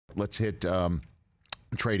let's hit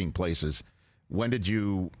Trading Places. When did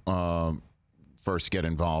you first get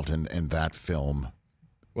involved in that film?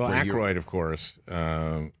 Well, Aykroyd, of course,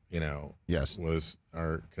 yes, was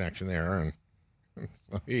our connection there, and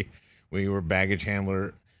so we were baggage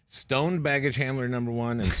handler, stoned baggage handler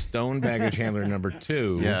 #1 and stoned baggage handler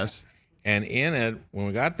 #2. Yes. And in it, when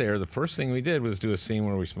we got there, the first thing we did was do a scene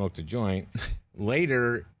where we smoked a joint.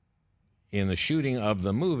 Later, in the shooting of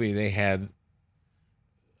the movie, they had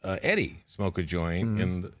Eddie smoke a joint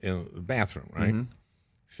in the bathroom, right?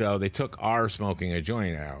 So they took our smoking a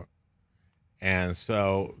joint out. And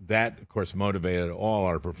so that, of course, motivated all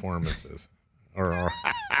our performances or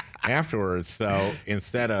afterwards. So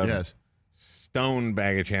instead of stone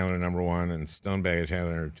baggage handler #1 and stone baggage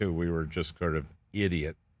handler #2, we were just sort of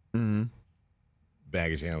idiot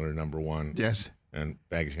baggage handler #1 and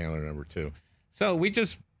baggage handler #2. So we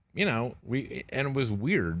just, and it was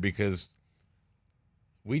weird because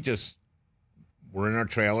we just were in our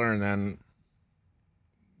trailer and then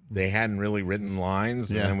they hadn't really written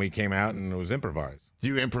lines, and then we came out and it was improvised.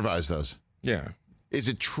 You improvised those? Yeah. Is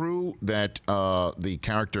it true that the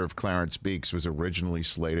character of Clarence Beeks was originally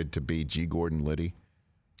slated to be G. Gordon Liddy?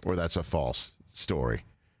 Or that's a false story?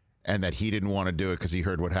 And that he didn't want to do it because he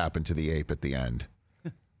heard what happened to the ape at the end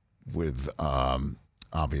with,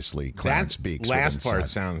 obviously, Clarence Beeks. Last part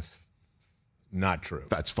sounds not true.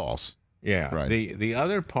 That's false. Yeah. Right. The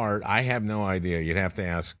other part, I have no idea. You'd have to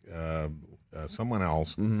ask someone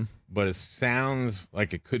else, but it sounds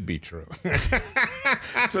like it could be true.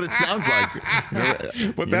 That's what it sounds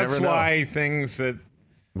like. But that's why things that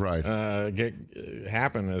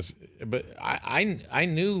happen is. But I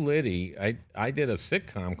knew Liddy. I did a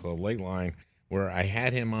sitcom called Late Line where I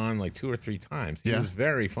had him on like 2 or 3 times. He was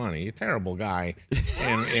very funny. A terrible guy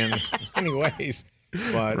in many ways,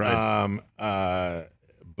 but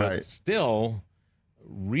but still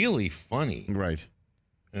really funny. Right.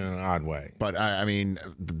 In an odd way. But I mean,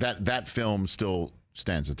 that film still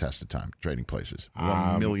stands the test of time. Trading Places,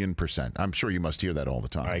 1,000,000%. I'm sure you must hear that all the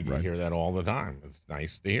time. I hear that all the time. It's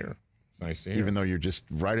nice to hear. It's nice to hear. Even though you're just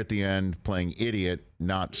right at the end playing idiot,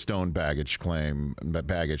 not stone baggage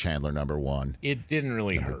handler #1. It didn't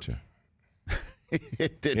really hurt.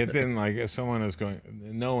 It didn't. It didn't. Like if someone was going,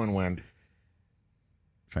 no one went.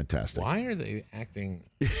 Fantastic. Why are they acting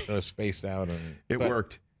so spaced out? It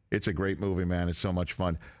worked. It's a great movie, man. It's so much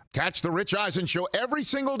fun. Catch the Rich Eisen Show every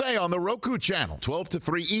single day on the Roku channel, 12 to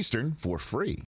 3 Eastern, for free.